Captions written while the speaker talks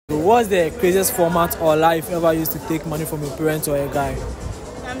What's the craziest format or life ever used to take money from your parents or a guy?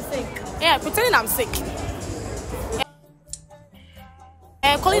 I'm sick. Yeah, pretending I'm sick.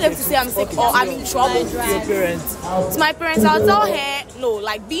 Calling them to say I'm sick or I'm in trouble. To your parents? To my parents, I'll tell her, no,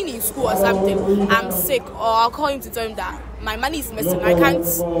 like being in school or something, I'm sick, or I'll call him to tell him that my money is missing. I can't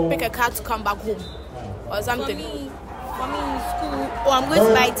pick a car to come back home or something. For me in school, I'm going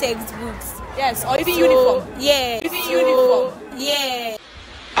to buy textbooks. Yes, or even uniform. Yeah. Even uniform. Yeah.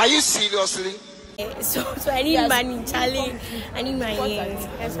 Are you seriously? So I need money, Charlie. I need my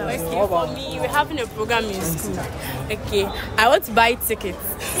That's how Okay, for me, we're having a program in school. Okay, I want to buy tickets,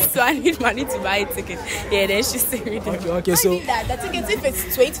 so I need money to buy tickets. Yeah, then she's saying it. Okay, so that the tickets, if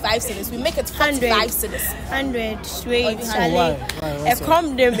it's 25 cedis, we make it 45 cedis. 100 straight, Charlie. why? A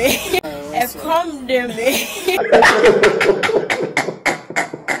come to me. A come to me.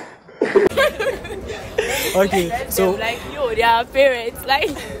 okay, so Like, yo, they are parents, like.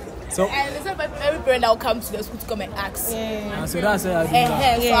 so And there's every parent that will come to the school to come and ask. so that's how I do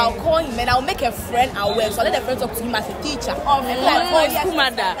that. So I'll call him and I'll make a friend aware. So I'll let the friend talk to him as a teacher. And School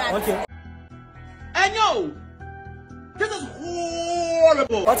mother. Okay. And yo, this is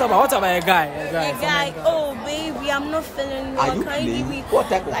horrible. What about a guy? A guy, oh baby, I'm not feeling well. Can you give me What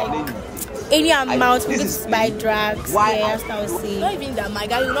type of like any amount? We just buy drugs. Why? Yeah, that's what I was saying. Not even that, my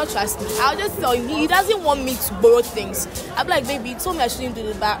guy will not trust me. I'll just tell him he doesn't want me to borrow things. I'm like, baby, you told me I shouldn't do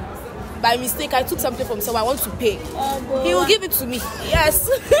this, but by mistake I took something from someone I want to pay. He will give it to me. Yes.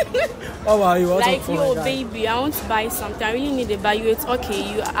 What about you? What's Like, up for yo, a guy? baby, I want to buy something. I really need it, but you, it's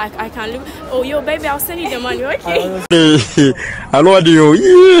okay. I can look. Oh, yo, baby, I'll send you the money, okay? I know you.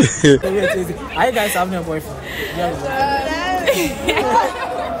 Yeah. Are you guys having a boyfriend?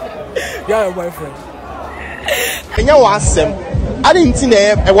 You have a boyfriend. And you want some? I didn't think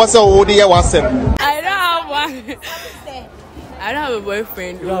I was old. You want some? I don't have one. I don't have a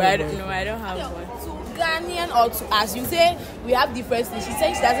boyfriend. No, I don't have one. To Ghanaian or to us, you say we have different things. She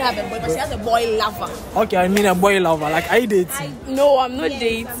says she doesn't have a boy, but she has a boy lover. Okay, I mean a boy lover. Like, are you dating? No, I'm not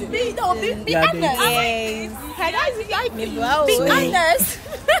dating. Be honest. Yes. Be honest.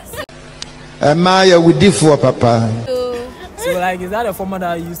 Maya would differ, Papa. So, like, is that a format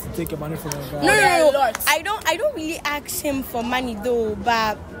that you used to take your money from a guy? No. Lot. I don't really ask him for money though,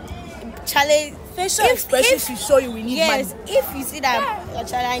 but Charlie, Facial expression should show you we need yes, money. if you see that,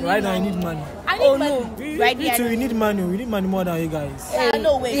 Charlie, I need Right now, I money. need money. I need Oh money. no, right Me there. too, we need money. We need money more than you guys.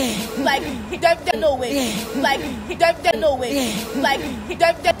 No way. Like, there no way. Like, there no way. Like,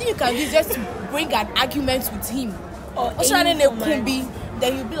 the thing you can do is just to bring an argument with him. Or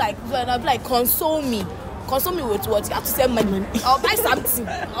then you'll be like, console me. Console me with what? You have to send money. I'll buy something.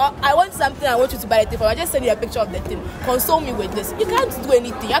 Or I want something, I want you to buy the thing for. I'll just send you a picture of the thing. Console me with this. You can't do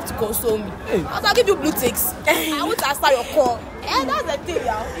anything. You have to console me. Hey. I'll give you blue ticks. I want to answer your call. And that's the thing,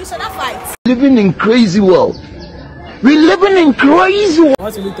 y'all. You should not fight. Living in crazy world. We living in crazy world.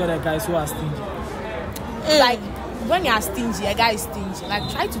 What will you tell the guys who are stingy? Like, when you are stingy, a guy is stingy. Like,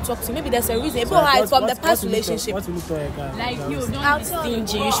 try to talk to him. Maybe there's a reason. Maybe it's from the past relationship. What will you tell a guy? Like, you don't be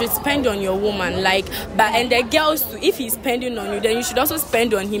stingy. You should spend on your woman. Like, but and the girls too. If he's spending on you, then you should also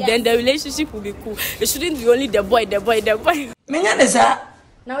spend on him. Yes. Then the relationship will be cool. It shouldn't be only the boy. Now what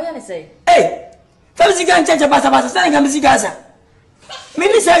you say? Hey, tell me can change basa. Stand can see Gaza.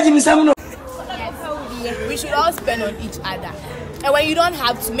 Maybe say Jimmy Samuno. We should all spend on each other. And when you don't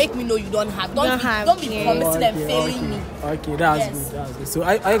have to, make me know you don't have. Don't be promising and failing me. Okay, that's good. That's good. So,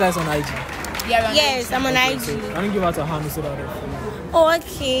 are you guys on IG? Yeah, Yes, I'm on IG. So, I don't give out a hand so that Oh,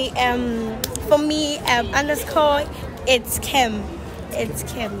 okay. For me, underscore, it's Kim. It's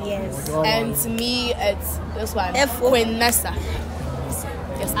Kim, yes. And to me, it's this one. F-O. Queen Nessa.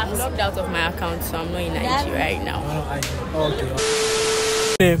 Yes, I'm locked out of my account, so I'm not in IG right now. IG.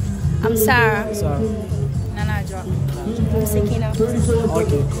 Okay. Name? I'm Sarah. Sorry. I'm Sakina.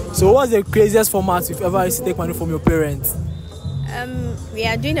 Okay. So, what's the craziest format you've ever used to take money from your parents? We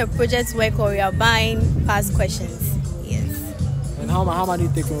are doing a project work or we are buying past questions. Yes. And how much do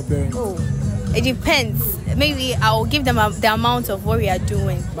you take from your parents? Oh, it depends. Maybe I will give them the amount of what we are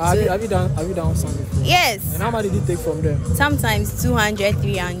doing. But have you done something before? Yes. And how much did you take from them? Sometimes 200,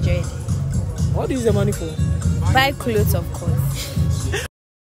 300. What do you use the money for? Buy clothes, of course.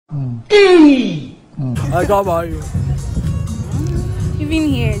 Like, how about you? Even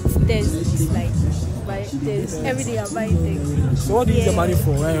here, it's like there's every day I'm buying things. So what do you use the money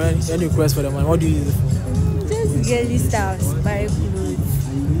for? When you request for the money, what do you use it for? Just girly stuff, buy clothes.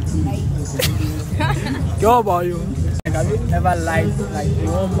 How about you? Like, have you ever lied like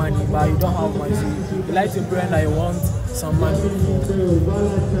you want money but you don't have money? So you lie to your parent that you want some money.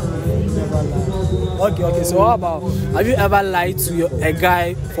 Never lie. Okay. So how about, have you ever lied to a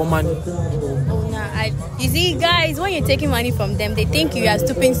guy for money? Oh no, you see, guys, when you're taking money from them, they think you are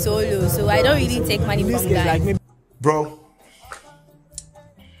stooping so low. So I don't really take money from guys. Like maybe, Bro,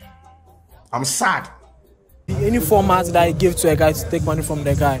 I'm sad. any format that you give to a guy to take money from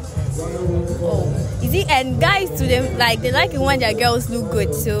the guy. Oh, you see, and guys to them, like, they like it when their girls look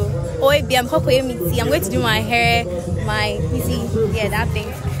good. So, I'm going to do my hair, you see, yeah, that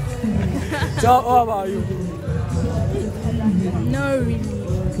thing. So how about you? No, really.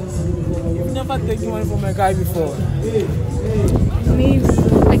 You've never taken money from a guy before? Maybe.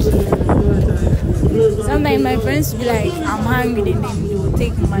 Okay. Sometimes my friends will be like, I'm hungry, and then they will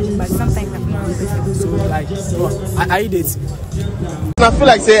take money, but sometimes I'm not hungry. So like, I eat it. And I feel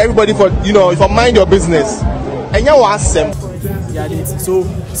like say everybody for if you mind your business. And you want them. Yeah, dating. So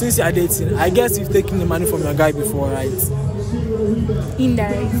since you are dating, I guess you've taken the money from your guy before, right?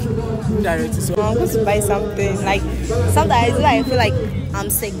 Indirectly. So I'm going to buy something. Like sometimes I feel like I'm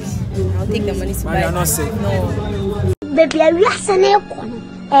sick. I'll take the money to buy. you're not sick. No. Baby, we are sending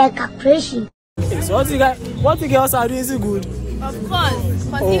calculation. Okay, so what the girls are doing so good? Of course,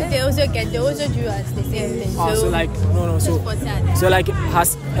 because if they also do us the same thing. So like, no. So like,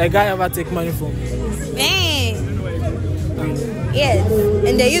 has a guy ever take money from you? Man. Yes,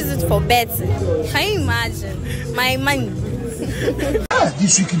 and they use it for bets. Can you imagine? My money.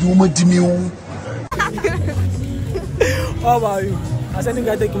 This week you want to me. How about you? Has any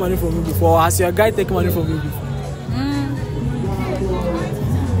guy take money from you before? Has your guy take money from you before?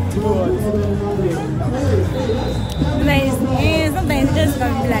 Sometimes it just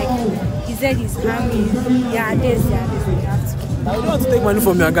can be like, he said he's hungry. Yeah, this, you have to. Now, you don't want to take money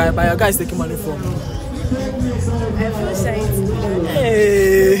from your guy, but your guy is taking money from you. I feel sorry to do that.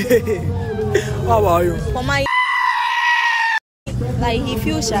 Hey. How about you? For my like he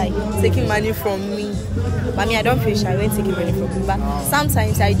feels shy taking money from me. But me, I don't feel shy when taking money from him. But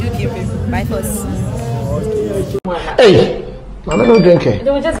sometimes I do give him by force. Hey, I'm not drinking.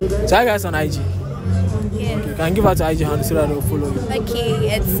 So I guys on IG. Yeah. You can give her to IG handle so that they'll follow you.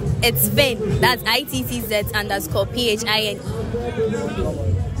 Okay, it's Vin. That's ITTZ_PHINE.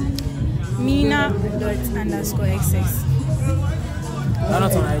 Mina._XX. You're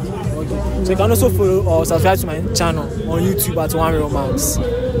not on IG. Okay. So you can also follow or subscribe to my channel on YouTube at One Real Max.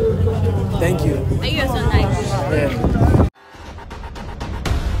 Thank you. Are you also on IG? Yeah.